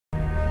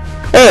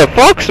Hey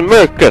folks, and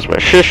Merry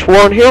Christmas.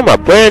 Shishwan here, my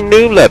brand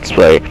new Let's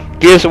Play.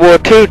 Gears of War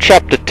 2,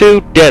 Chapter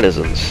 2,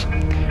 Denizens.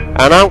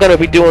 And I'm gonna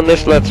be doing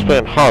this Let's Play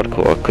on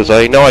hardcore, because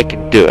I know I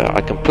can do it.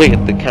 I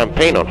completed the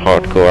campaign on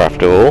hardcore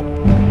after all.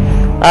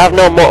 I have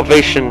no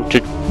motivation to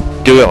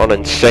do it on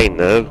insane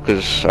though,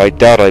 because I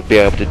doubt I'd be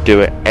able to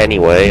do it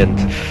anyway, and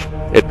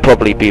it'd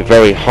probably be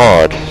very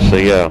hard, so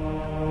yeah.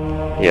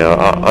 Yeah,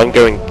 I'm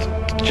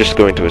just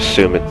going to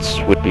assume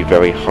it would be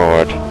very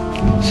hard.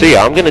 So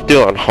yeah, I'm gonna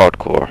do it on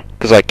hardcore,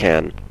 because I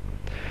can.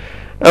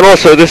 And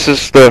also, this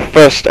is the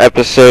first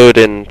episode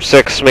in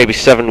 6, maybe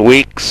 7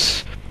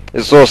 weeks.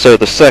 It's also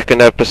the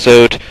second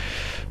episode,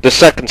 the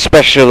second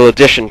special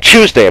edition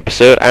Tuesday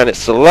episode, and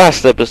it's the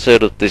last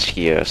episode of this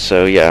year,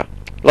 so yeah.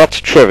 Lots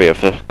of trivia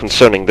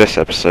concerning this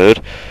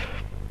episode.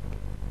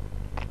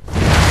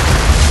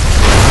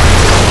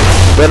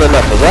 But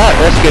enough of that,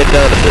 let's get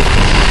down to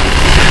business.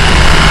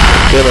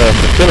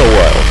 It's been a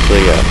while, so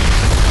yeah.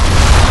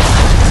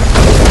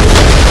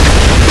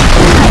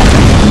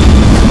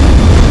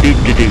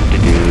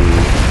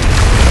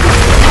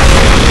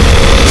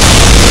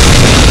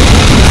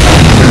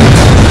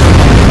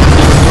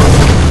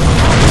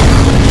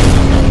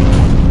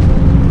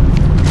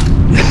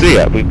 So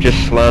yeah, we've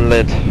just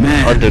landed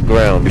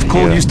underground. If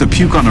Cole used to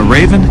puke on a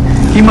raven,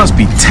 he must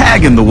be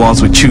tagging the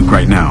walls with Chuke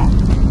right now.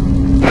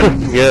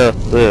 yeah,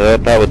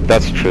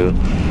 that's true.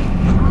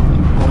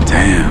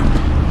 Damn.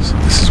 So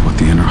this is what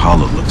the inner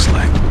hollow looks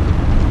like.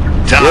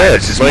 Yeah,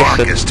 it's nice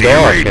and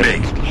dark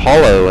and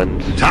hollow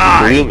and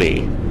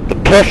gloomy. The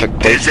perfect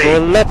place for a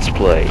Let's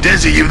Play.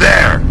 Dizzy, you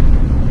there?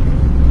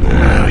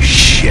 Oh,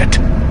 shit.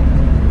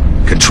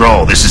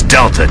 Control, this is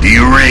Delta. Do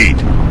you read?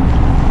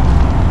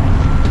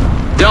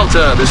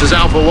 Delta, this is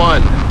Alpha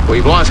 1.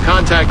 We've lost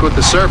contact with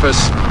the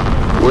surface.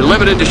 We're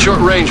limited to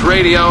short-range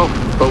radio,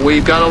 but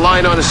we've got a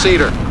line on a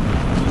cedar.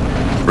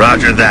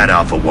 Roger that,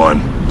 Alpha 1.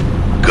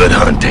 Good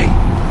hunting.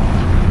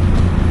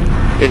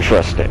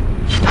 Interesting.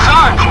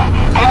 Sarge,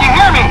 can you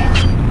hear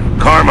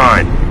me?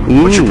 Carmine,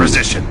 what's your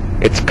position?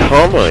 It's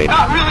Carmine.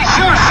 Not really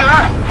sure, sir.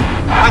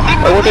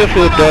 I wonder if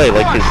he'll die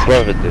like his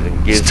brother did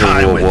in Gears of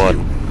War 1.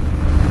 No,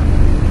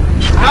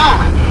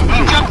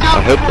 he jumped out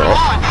I hope not.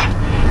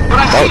 But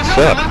I That would see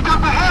suck. another lift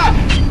up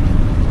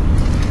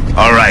ahead.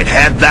 Alright,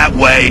 head that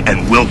way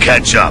and we'll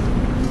catch up.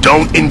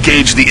 Don't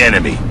engage the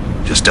enemy.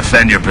 Just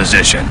defend your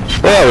position.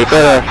 Well, we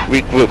better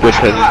regroup with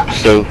him,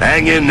 so...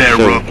 Hang in there,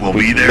 Rook. We'll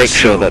be there make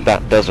soon. sure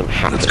that doesn't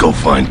happen. Let's go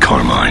find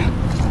Carmine.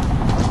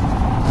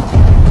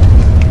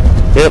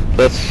 Yep,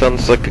 that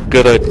sounds like a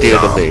good idea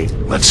to me.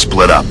 Let's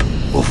split up.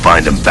 We'll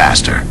find him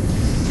faster.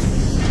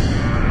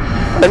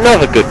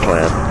 Another good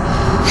plan.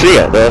 So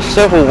yeah, there are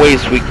several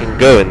ways we can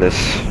go in this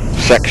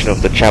section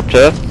of the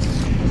chapter.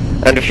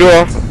 And if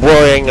you're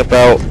worrying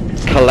about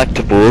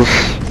collectibles,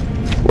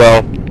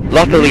 well,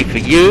 luckily for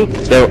you,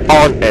 there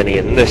aren't any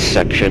in this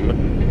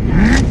section.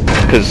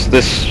 Because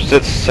this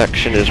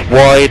section is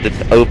wide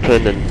and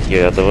open, and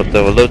yeah, there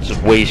are loads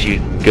of ways you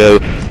can go.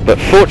 But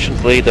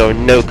fortunately, there are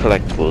no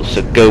collectibles.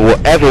 So go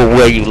whatever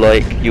way you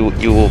like. You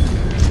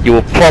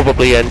will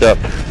probably end up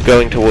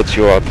going towards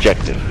your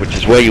objective, which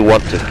is where you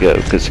want to go.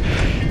 Because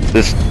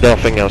there's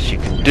nothing else you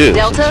can do.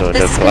 Delta, since there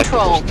this are no is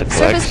Control. collectibles to collect.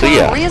 Service So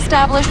yeah,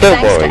 reestablished don't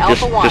thanks worry. to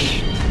Alpha 1.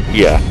 Just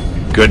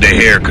yeah. Good to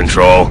hear,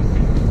 Control.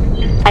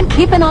 And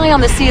keep an eye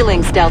on the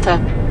ceilings, Delta.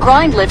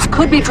 Grind lifts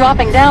could be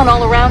dropping down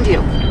all around you.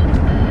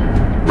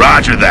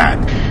 Roger that.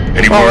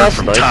 Any Oh, word that's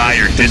from nice. Ty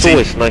or It's Dizzy?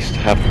 always nice to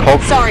have cog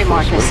Sorry,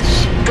 Marcus.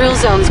 reinforcements. Drill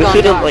zone's Because gone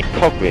we don't dark. like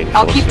cog reinforcements,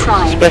 I'll keep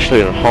trying.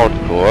 especially in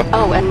hardcore,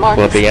 Oh, and where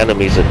Marcus. the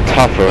enemies are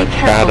tougher and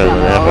careful badder down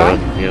than there, ever.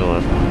 alright? You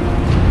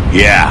know,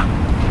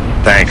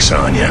 Yeah. Thanks,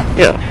 Anya.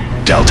 yeah.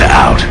 Delta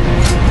out.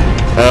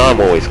 And I'm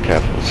always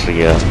careful, so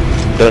yeah,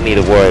 don't need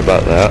to worry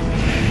about that.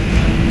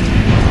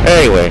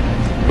 Anyway,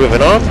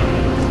 moving on.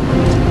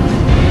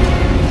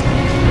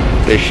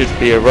 They should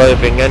be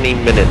arriving any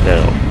minute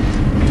now.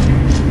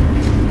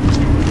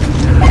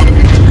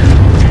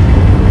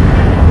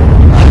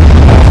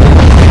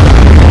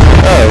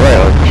 Oh, right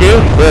on cue.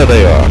 There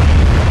they are.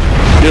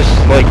 Just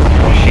like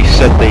she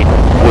said they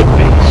would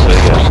be, so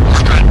yeah.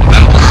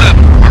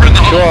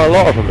 Sure are a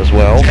lot of them as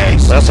well.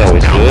 That's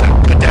always good.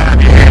 Put down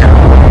your hair.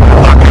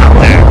 Lock out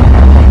there.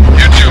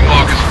 You too,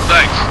 Marcus.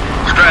 Thanks.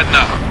 We're dreading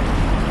up.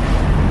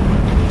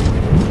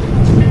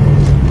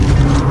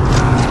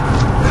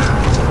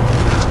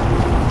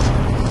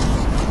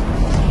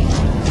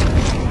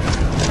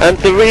 And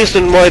the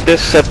reason why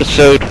this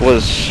episode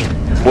was,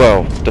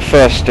 well, the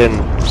first in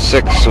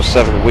 6 or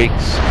 7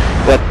 weeks,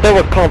 that there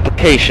were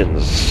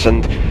complications,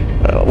 and,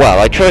 well,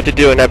 I tried to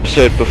do an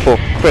episode before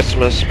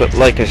Christmas, but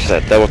like I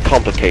said, there were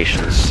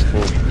complications. And,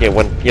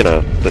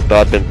 that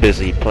I'd been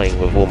busy playing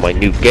with all my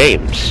new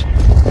games,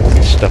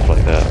 and stuff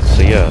like that,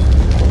 so yeah.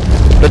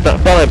 But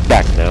I'm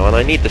back now, and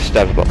I need to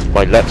step up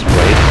my Let's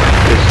Plays,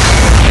 because,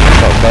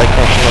 well, I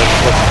can't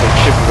Let's Play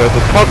Ship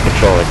Over Cog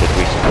Patrol I did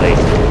recently.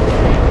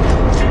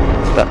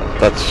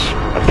 That's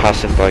a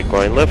passing by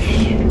grind lift,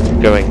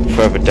 going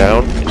further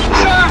down into this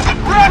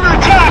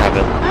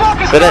cabin.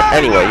 But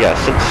anyway, yeah,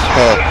 since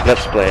her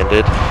Let's Play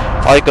ended,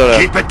 I gotta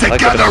Keep it step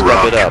together, it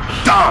Rook. up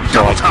Dom,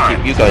 so I double can time.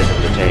 keep you guys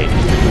entertained.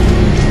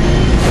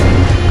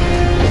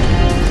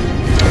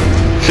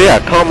 So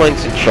yeah,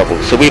 Carmine's in trouble,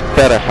 so we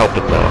better help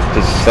him now,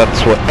 because that's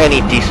what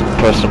any decent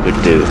person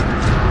would do.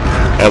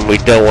 And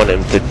we don't want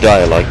him to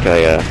die like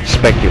I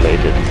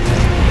speculated.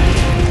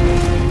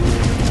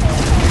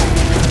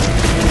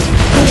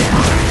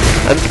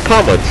 And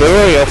Carmine's, they're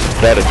very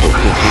alphabetical,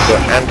 because you've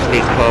got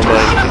Anthony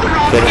Carmine,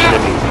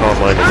 Benjamin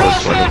Carmine in this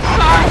one.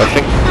 I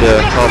think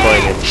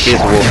Carmine in Gears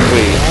of War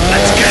 3.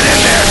 Let's get in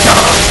there,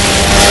 Dom.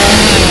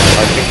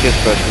 I think his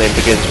first name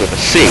begins with a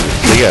C,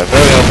 so yeah,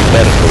 very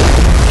alphabetical.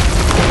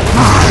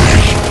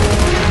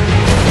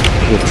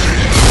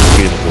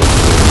 Beautiful.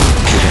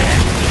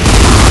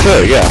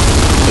 So yeah,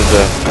 there's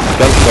a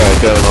gunfire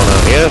going on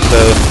out here,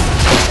 so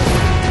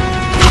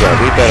yeah,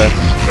 we better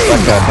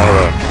back up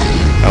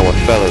our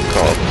fellow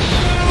cogs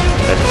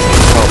and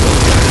Carmine.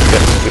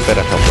 We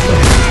better help them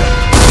out.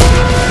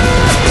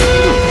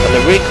 And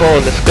the recoil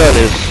on this gun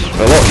is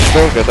a lot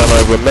stronger than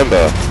I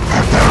remember.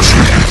 I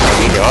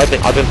mean,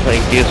 I've been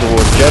playing Gears of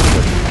War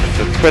Judgment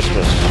for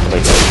Christmas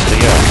lately, so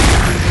yeah,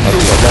 I've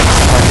got lots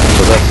of practice,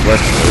 so that's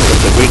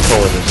the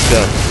recoil in this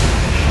gun.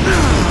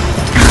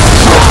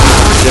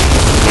 The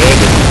aim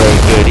isn't very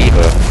good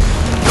either.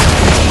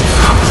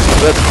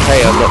 But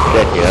hey, I'm not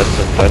dead yet,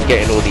 and I'm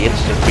getting all the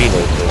instant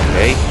reloads,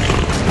 okay?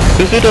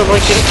 Because we don't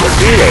like instant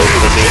reloads,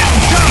 I mean,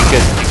 you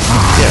get,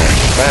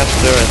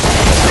 faster and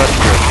much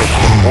more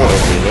efficient auto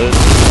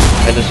reloads,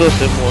 and it's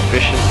also more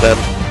efficient than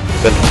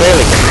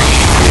failing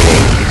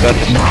reloads, because that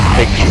just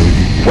takes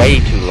way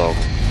too long.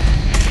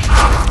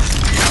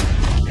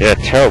 Yeah,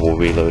 terrible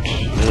reloads,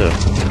 yeah.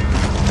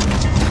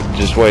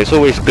 Just why it's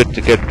always good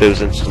to get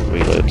those instant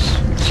reloads.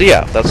 So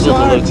yeah, that's all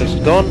the loads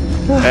gone,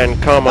 and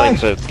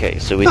Carmine's okay,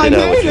 so we did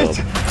our job.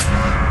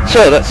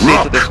 So let's see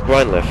to this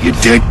grind lift. You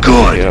did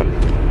good. Yeah.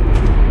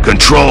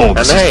 Control,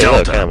 this And is hey,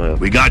 look, Delta. ammo.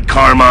 We got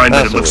Carmine,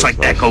 but That's it looks like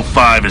always nice. Echo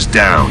 5 is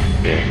down.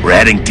 Yeah. We're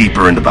heading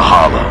deeper into the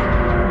hollow.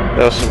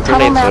 There are some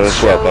Tunnel grenades there maps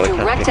as well, show but I can't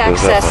direct pick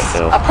those up access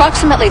right now.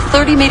 approximately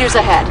 30 meters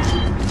ahead.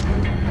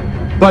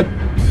 But,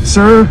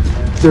 sir,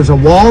 there's a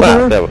wall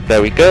Well, there?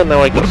 there we go,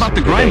 now I got What about some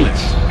the grind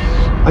grenades. lift?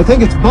 I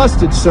think it's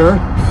busted, sir.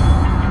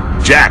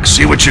 Jack,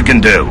 see what you can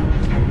do.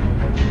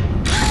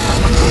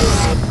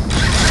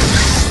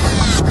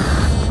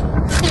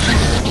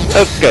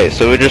 Okay,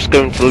 so we're just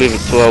going to leave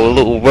it to our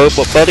little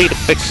robot buddy to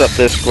fix up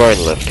this grind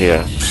lift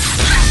here.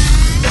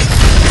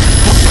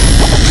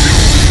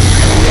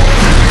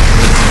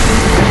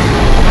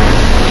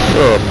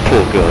 Oh,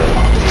 poor guy.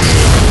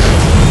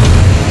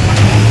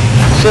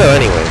 So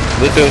anyway,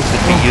 we're going to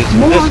be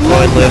using this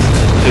grind lift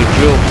to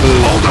drill through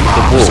Hold him the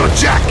up wall so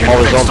Jack can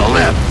fix the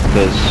horizontally, lift.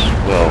 because,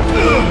 well,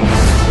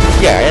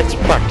 yeah, it's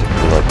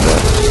practical like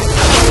that,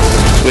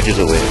 which is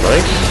always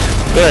nice.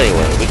 But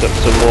anyway, we got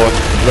some more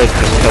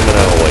locusts coming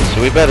our way, so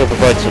we better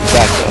provide some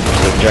backup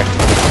so Jack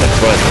can fix that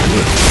grind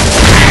lift.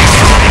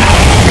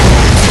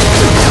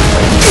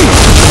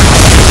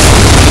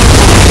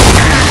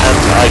 And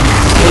I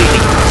completely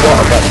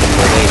forgot about the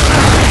grenades.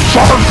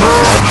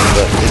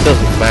 But it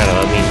doesn't matter,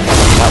 I mean, that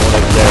one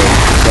over there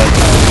is like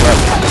a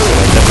weapon, so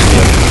I'll definitely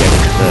be able to get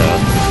it there.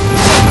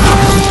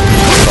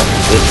 Not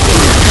this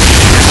one.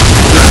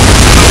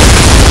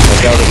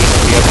 I doubt it even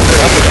be able to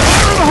cover that.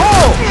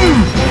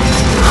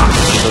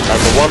 And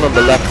the one on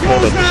the left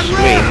corner of the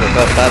screen,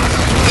 that's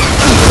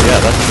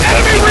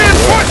enemy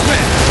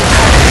reinforcement!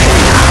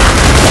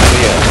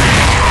 Yeah.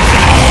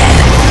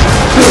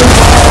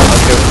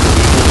 I'm going to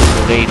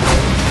grenade.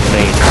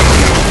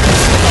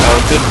 Our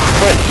good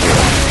friend here,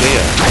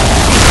 yeah.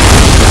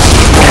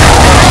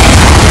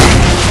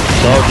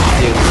 So I'll just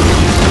deal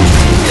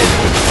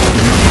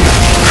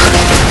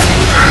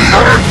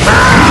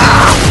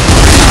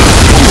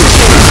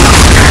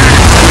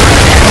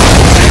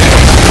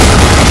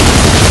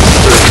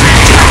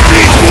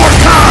Need more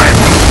time!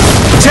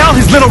 Tell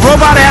his little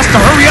robot ass to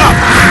hurry up!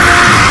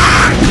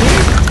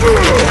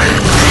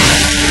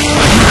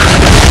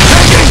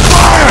 Taking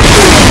fire!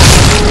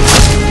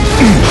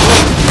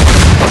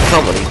 how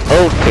many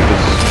old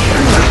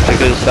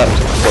figures that was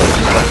close.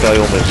 That guy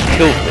almost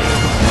killed me.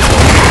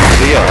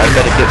 So yeah, I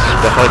better get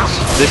behind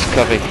this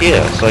cover here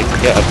so I can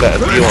get a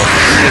better view on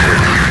the figures.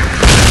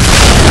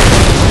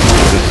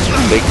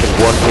 Because they can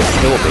one-hit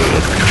kill me,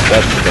 and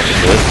that's never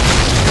good.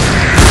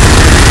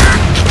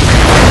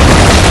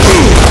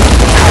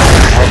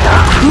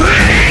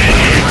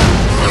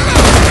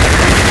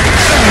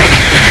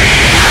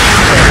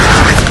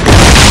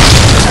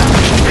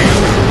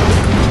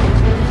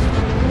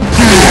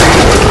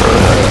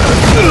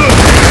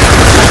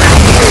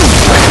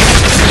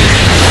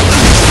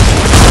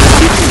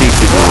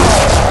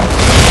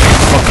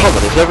 Oh, come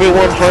on, is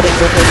everyone hiding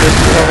behind this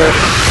cover?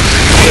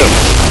 Yeah.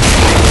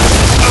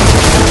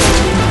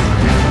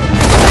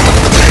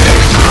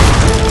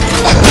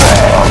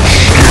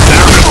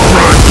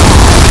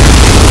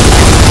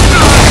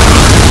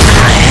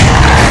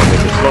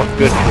 It's not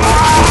good for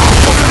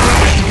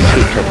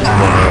two top in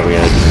one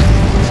area. It's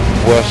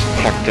worst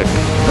tactic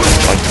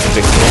I can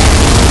think of.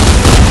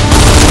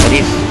 And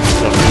he's...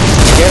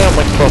 get out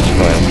my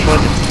crossfire, I'm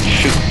trying to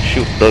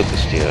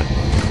focused here.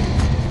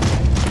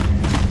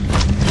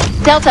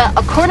 Delta,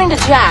 according to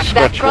Jack,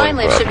 that Scratch grind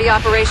one lift grab. should be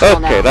operational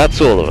now. Okay,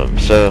 that's all of them.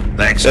 So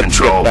Thanks, let's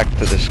Control. get back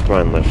to this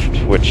grind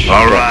lift, which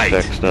All gets right,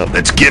 next up.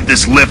 let's give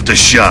this lift a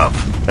shove.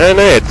 And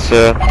it's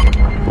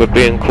we're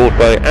being called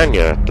by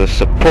Anya, the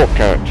support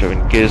character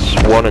in Gears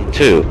 1 and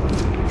 2.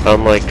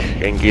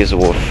 Unlike in Gears of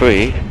War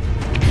 3.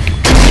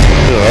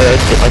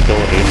 I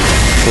don't need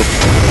to.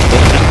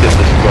 Let's just get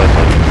this grind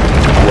lift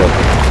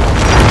working.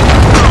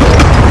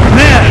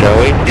 Man, Shall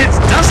we? it's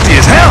dusty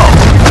as hell.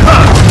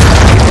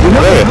 You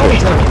know the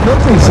helmets have a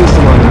filtering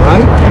system on them,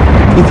 right?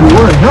 If you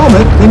wore a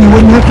helmet, then you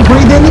wouldn't have to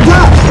breathe in the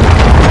dust.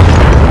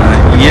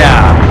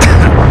 Yeah.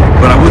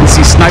 But I wouldn't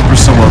see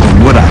snipers so well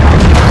then, would I?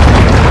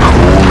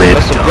 Cool it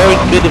That's some very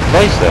down. good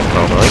advice there,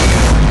 Carmine.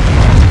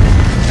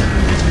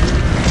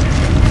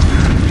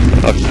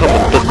 But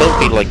don't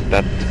be like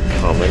that,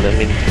 Carmine. I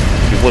mean,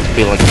 you wouldn't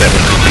be like that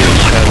if you did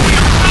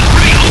challenge.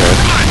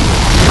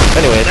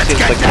 Anyway, it seems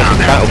like there's a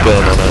battle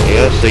going on out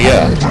here, so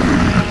yeah.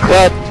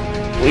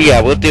 Well,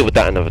 yeah, we'll deal with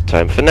that another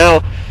time. For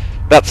now,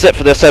 that's it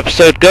for this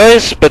episode,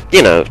 guys. But,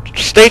 you know,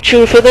 stay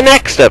tuned for the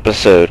next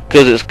episode,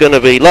 because it's going to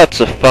be lots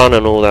of fun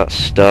and all that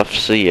stuff,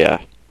 so yeah.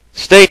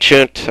 Stay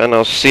tuned, and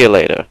I'll see you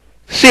later.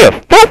 See ya,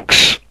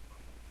 folks!